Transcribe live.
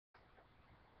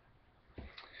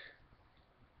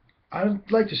I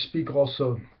would like to speak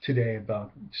also today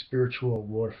about spiritual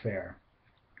warfare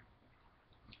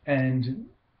and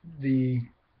the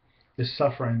the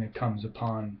suffering that comes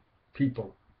upon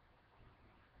people.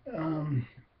 Um,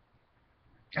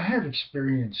 I have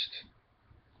experienced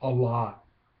a lot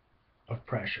of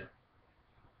pressure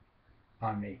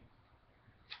on me.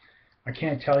 I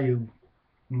can't tell you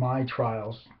my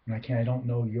trials, and I don't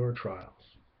know your trials.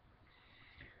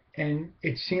 And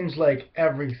it seems like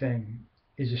everything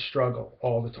is a struggle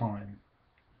all the time.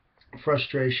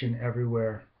 Frustration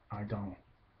everywhere I go.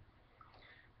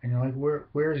 And you're like,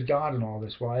 where's God in all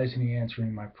this? Why isn't He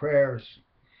answering my prayers?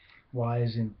 Why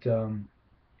isn't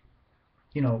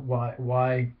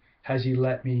why has He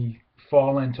let me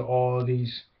fall into all of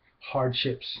these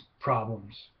hardships,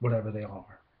 problems, whatever they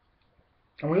are?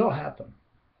 And we all have them.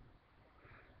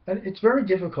 And it's very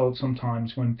difficult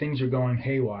sometimes when things are going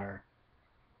haywire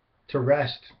to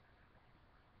rest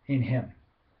in Him.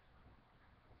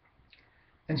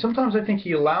 And sometimes I think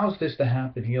He allows this to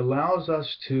happen. He allows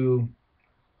us to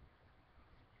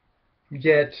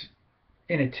get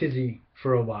in a tizzy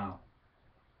for a while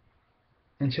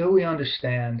until we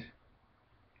understand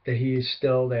that He is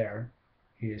still there,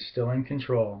 He is still in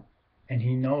control, and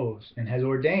He knows and has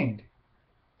ordained.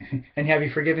 And have you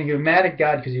forgiven? You're mad at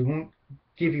God because He won't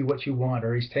give you what you want,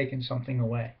 or He's taken something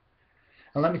away.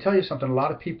 And let me tell you something, a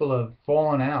lot of people have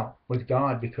fallen out with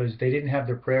God because they didn't have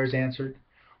their prayers answered,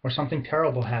 or something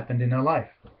terrible happened in their life.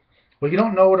 Well, you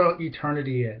don't know what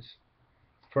eternity is,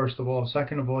 first of all.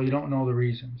 Second of all, you don't know the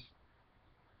reasons.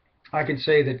 I can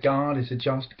say that God is a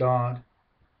just God,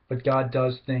 but God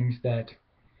does things that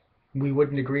we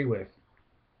wouldn't agree with.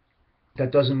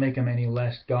 That doesn't make Him any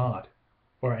less God,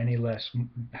 or any less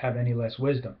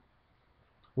wisdom.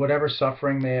 Whatever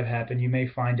suffering may have happened, you may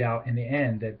find out in the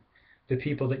end that the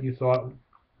people that you thought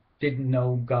didn't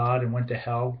know God and went to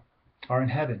hell are in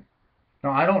heaven.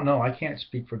 Now, I don't know. I can't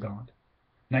speak for God,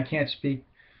 and I can't speak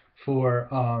for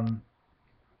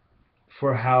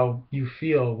how you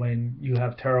feel when you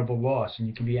have terrible loss and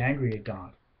you can be angry at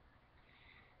God.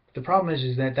 The problem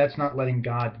is that that's not letting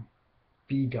God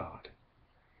be God.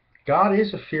 God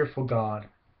is a fearful God.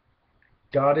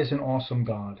 God is an awesome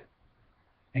God.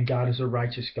 And God is a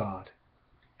righteous God.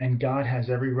 And God has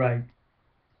every right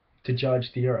to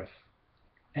judge the earth.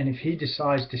 And if He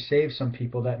decides to save some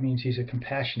people, that means He's a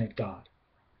compassionate God.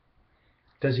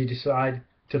 Does He decide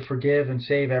to forgive and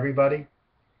save everybody?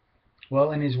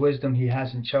 Well, in His wisdom, He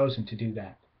hasn't chosen to do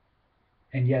that.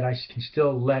 And yet I can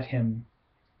still let Him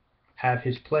have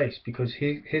His place because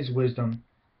His wisdom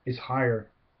is higher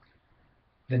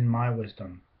than my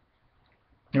wisdom.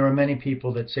 There are many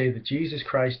people that say that Jesus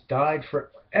Christ died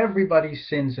for everybody's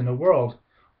sins in the world.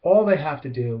 All they have to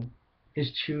do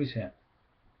is choose Him.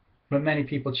 But many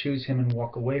people choose Him and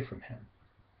walk away from Him.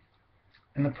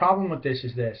 And the problem with this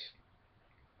is this,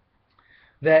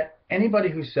 that anybody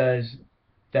who says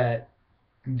that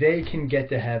they can get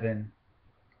to heaven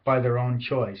by their own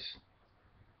choice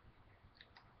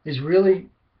is really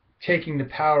taking the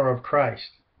power of Christ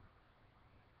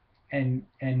and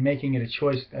making it a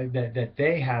choice that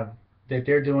they have, that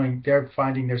they're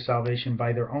finding their salvation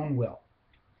by their own will.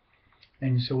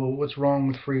 And you say, well, what's wrong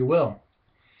with free will?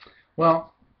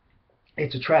 Well,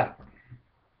 it's a trap.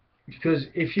 Because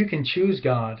if you can choose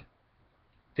God,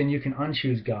 then you can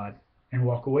unchoose God and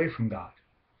walk away from God.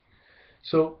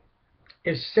 So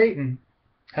if Satan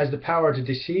has the power to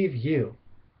deceive you,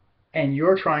 and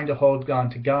you're trying to hold on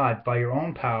to God by your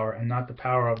own power and not the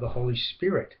power of the Holy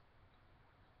Spirit,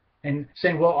 and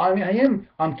saying, well,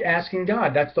 I'm asking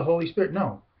God, that's the Holy Spirit.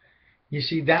 No. You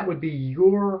see, that would be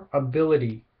your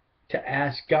ability to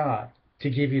ask God to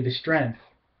give you the strength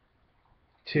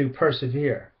to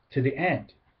persevere to the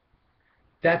end.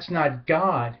 That's not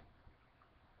God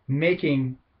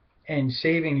making and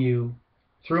saving you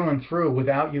through and through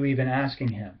without you even asking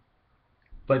Him.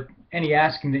 But any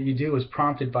asking that you do is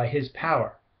prompted by His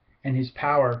power, and His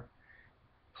power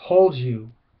holds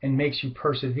you and makes you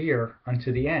persevere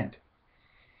unto the end.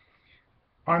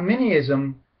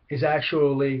 Arminianism is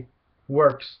actually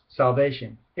works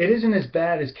salvation. It isn't as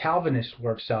bad as Calvinist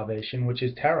works salvation, which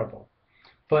is terrible.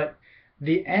 But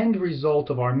the end result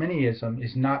of Arminianism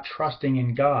is not trusting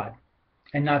in God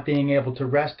and not being able to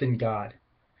rest in God,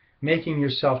 making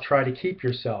yourself try to keep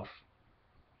yourself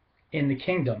in the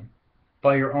kingdom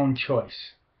by your own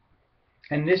choice.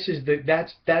 And this is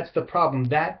that's the problem.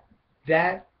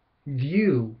 That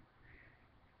view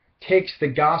takes the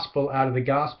gospel out of the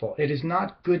gospel. It is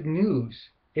not good news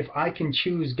if I can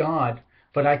choose God,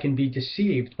 but I can be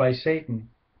deceived by Satan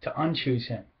to unchoose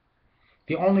Him.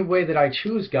 The only way that I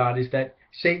choose God is that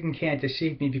Satan can't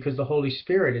deceive me because the Holy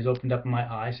Spirit has opened up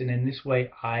my eyes, and in this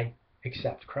way I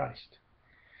accept Christ.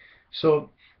 So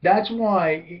that's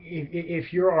why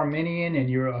if you're Arminian and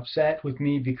you're upset with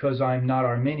me because I'm not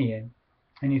Arminian,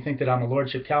 and you think that I'm a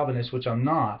Lordship Calvinist, which I'm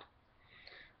not,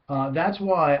 that's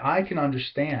why I can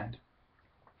understand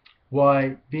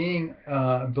why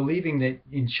believing that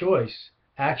in choice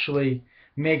actually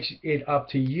makes it up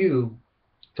to you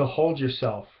to hold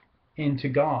yourself into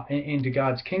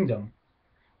God's kingdom,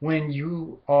 when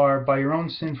you are, by your own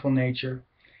sinful nature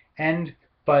and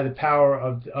by the power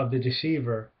of the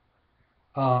deceiver,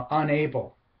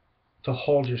 unable to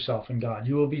hold yourself in God.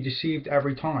 You will be deceived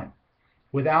every time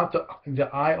without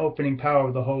the eye-opening power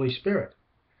of the Holy Spirit.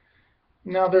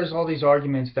 Now there's all these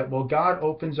arguments that, well, God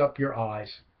opens up your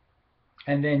eyes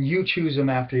and then you choose him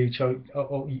after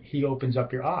he opens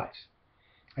up your eyes.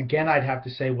 Again, I'd have to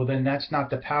say, well, then that's not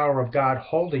the power of God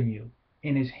holding you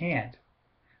in his hand.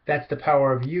 That's the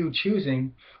power of you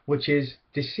choosing, which is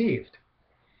deceived.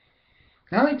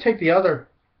 Now let me take the other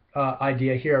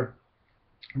idea here,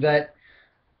 that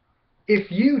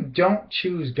if you don't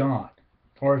choose God,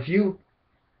 or if you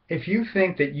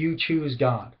think that you choose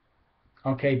God,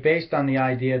 okay, based on the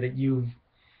idea that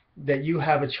you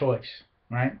have a choice,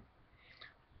 right?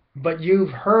 But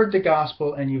you've heard the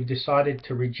gospel and you've decided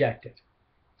to reject it,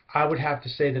 I would have to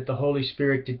say that the Holy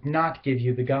Spirit did not give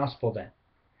you the gospel then.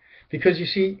 Because you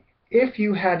see, if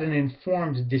you had an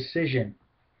informed decision,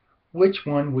 which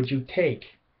one would you take?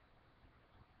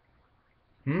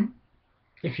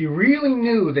 If you really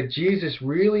knew that Jesus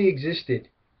really existed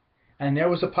and there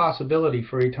was a possibility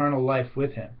for eternal life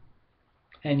with him,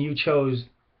 and you chose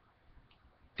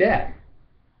death,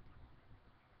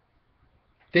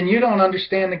 then you don't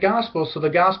understand the gospel, so the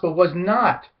gospel was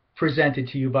not presented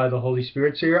to you by the Holy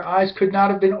Spirit, so your eyes could not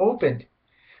have been opened.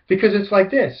 Because it's like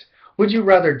this: would you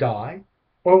rather die,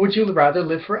 or would you rather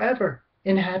live forever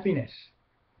in happiness?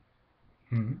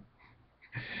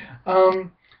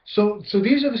 So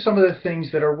these are some of the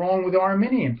things that are wrong with the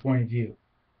Arminian point of view.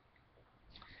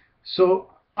 So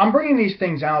I'm bringing these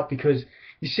things out because,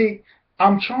 you see,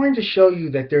 I'm trying to show you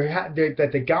that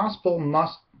that the gospel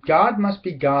God must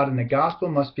be God and the gospel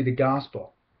must be the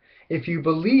gospel. If you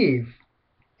believe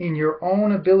in your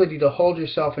own ability to hold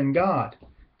yourself in God,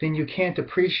 then you can't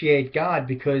appreciate God,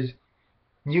 because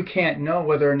you can't know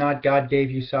whether or not God gave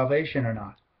you salvation or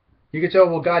not. You could say, oh,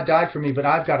 well, God died for me, but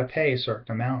I've got to pay a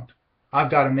certain amount.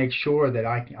 I've got to make sure that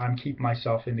I'm keep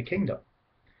myself in the kingdom.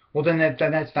 Well, then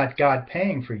that's not God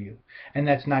paying for you, and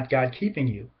that's not God keeping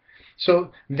you.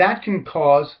 So that can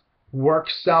cause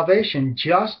works salvation,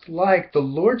 just like the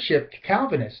Lordship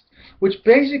Calvinist, which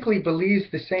basically believes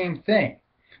the same thing.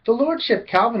 The Lordship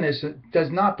Calvinist does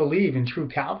not believe in true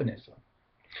Calvinism.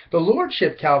 The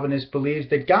Lordship Calvinist believes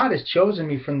that God has chosen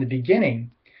me from the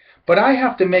beginning, but I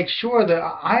have to make sure that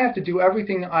I have to do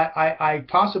everything I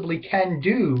possibly can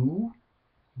do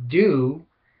to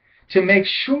make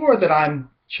sure that I'm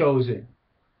chosen,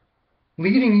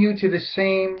 leading you to the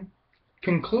same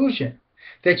conclusion,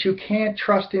 that you can't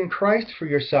trust in Christ for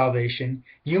your salvation.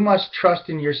 You must trust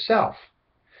in yourself.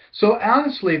 So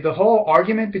honestly, the whole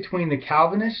argument between the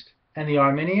Calvinist and the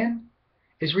Arminian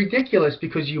is ridiculous,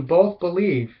 because you both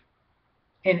believe,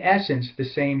 in essence, the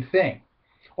same thing.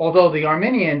 Although the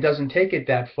Arminian doesn't take it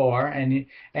that far, and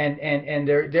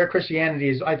their Christianity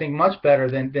is, I think, much better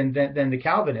than the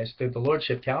Calvinist, the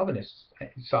Lordship Calvinist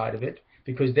side of it,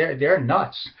 because they're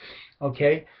nuts.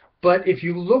 Okay, but if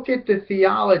you look at the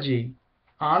theology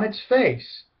on its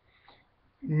face,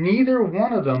 neither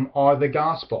one of them are the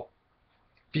gospel.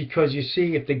 Because you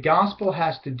see, if the gospel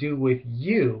has to do with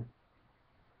you,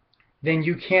 then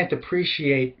you can't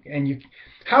appreciate,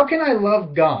 how can I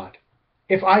love God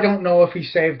if I don't know if he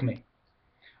saved me?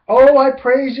 Oh, I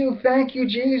praise you, thank you,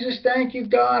 Jesus, thank you,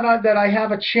 God, that I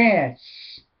have a chance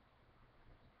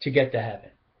to get to heaven.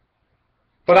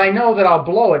 But I know that I'll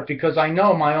blow it, because I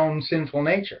know my own sinful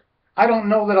nature. I don't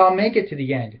know that I'll make it to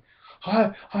the end.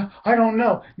 I don't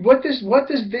know. What does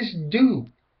this do?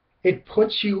 It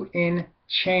puts you in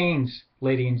chains,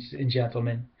 ladies and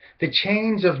gentlemen. The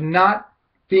chains of not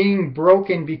being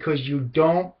broken because you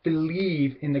don't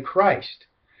believe in the Christ.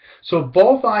 So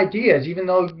both ideas, even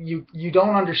though you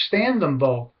don't understand them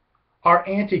both, are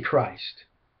antichrist.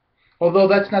 Although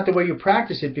that's not the way you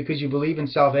practice it, because you believe in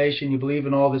salvation, you believe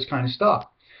in all this kind of stuff.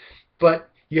 But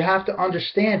you have to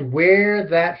understand where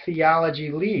that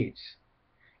theology leads.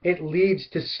 It leads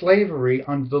to slavery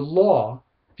under the law,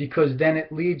 because then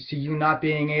it leads to you not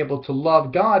being able to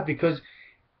love God, because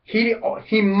he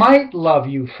might love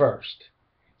you first.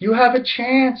 You have a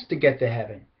chance to get to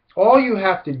heaven. All you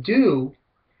have to do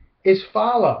is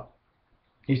follow.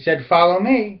 He said, follow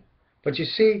me. But you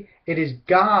see, it is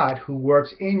God who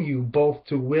works in you both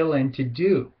to will and to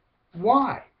do.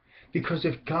 Why? Because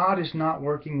if God is not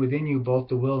working within you both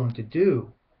to will and to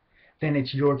do, then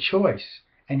it's your choice,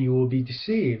 and you will be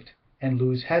deceived and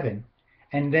lose heaven.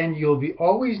 And then you'll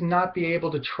always not be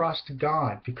able to trust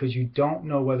God because you don't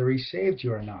know whether He saved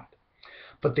you or not.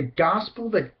 But the gospel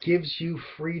that gives you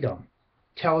freedom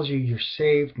tells you you're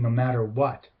saved no matter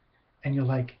what. And you're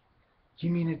like, you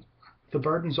mean the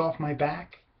burden's off my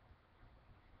back?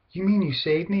 You mean you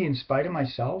saved me in spite of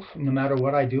myself? No matter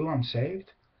what I do, I'm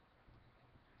saved?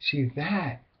 See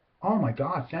that? Oh my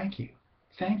God, thank you.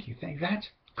 Thank you. That's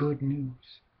good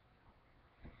news.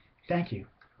 Thank you.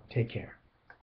 Take care.